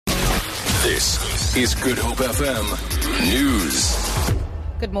This is Good Hope FM News.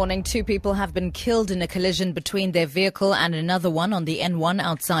 Good morning. 2 people have been killed in a collision between their vehicle and another one on the N1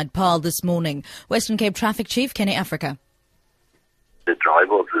 outside Paarl this morning. Western Cape Traffic Chief Kenny Africa. The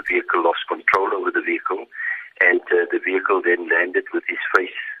driver of the vehicle lost control over the vehicle, and the vehicle then landed with his face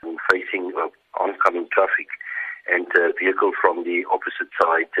facing oncoming traffic, and the vehicle from the opposite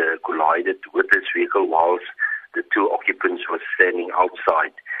side collided with this vehicle whilst the 2 occupants were standing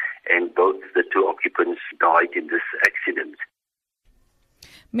outside, and both the 2 occupants died in this accident.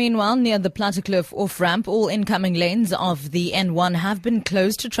 Meanwhile, near the Plattekloof off-ramp, all incoming lanes of the N1 have been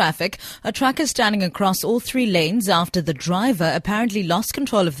closed to traffic. A truck is standing across all 3 lanes after the driver apparently lost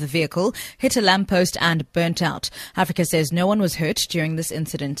control of the vehicle, hit a lamppost and burnt out. Africa says no one was hurt during this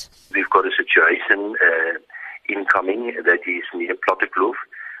incident. We've got a situation incoming that is near Plattekloof,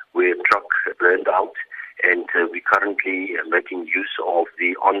 where a truck burned out, and we're currently making use of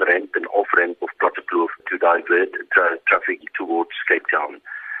the on-ramp and off-ramp of Plattekloof to divert traffic towards Cape Town.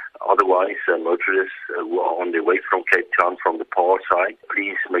 Otherwise, motorists who are on their way from Cape Town from the Paarl side,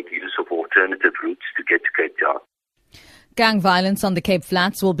 please make use of alternative routes to get to Cape Town. Gang violence on the Cape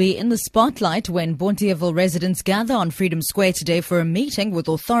Flats will be in the spotlight when Bonteheuwel residents gather on Freedom Square today for a meeting with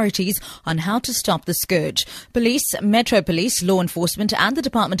authorities on how to stop the scourge. Police, Metro Police, law enforcement and the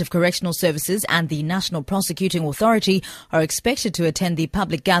Department of Correctional Services and the National Prosecuting Authority are expected to attend the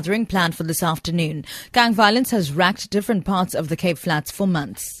public gathering planned for this afternoon. Gang violence has racked different parts of the Cape Flats for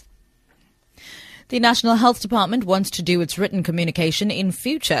months. The National Health Department wants to do its written communication in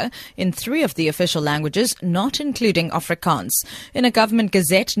future in 3 of the official languages, not including Afrikaans. In a government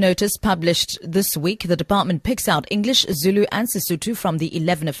gazette notice published this week, the department picks out English, Zulu and Sesotho from the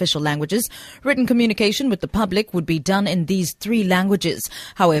 11 official languages. Written communication with the public would be done in these 3 languages.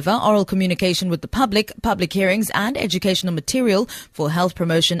 However, oral communication with the public hearings and educational material for health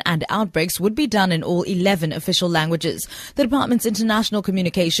promotion and outbreaks would be done in all 11 official languages. The department's international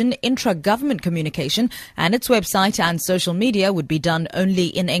communication, intra-government communication, and its website and social media would be done only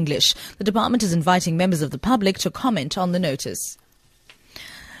in English. The department is inviting members of the public to comment on the notice.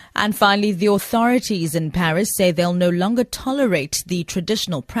 And finally, the authorities in Paris say they'll no longer tolerate the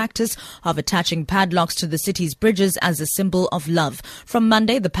traditional practice of attaching padlocks to the city's bridges as a symbol of love. From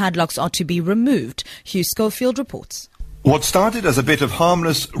Monday, the padlocks are to be removed. Hugh Schofield reports. What started as a bit of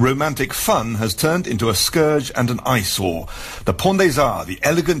harmless, romantic fun has turned into a scourge and an eyesore. The Pont des Arts, the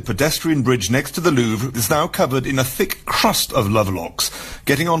elegant pedestrian bridge next to the Louvre, is now covered in a thick crust of love locks,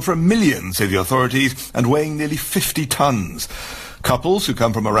 getting on for 1 million, say the authorities, and weighing nearly 50 tons. Couples who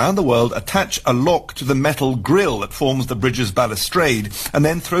come from around the world attach a lock to the metal grille that forms the bridge's balustrade and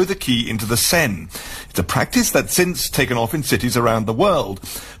then throw the key into the Seine. It's a practice that's since taken off in cities around the world.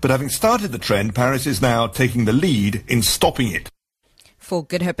 But having started the trend, Paris is now taking the lead in stopping it. For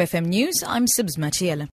Good Hope FM News, I'm Sibs Matiela.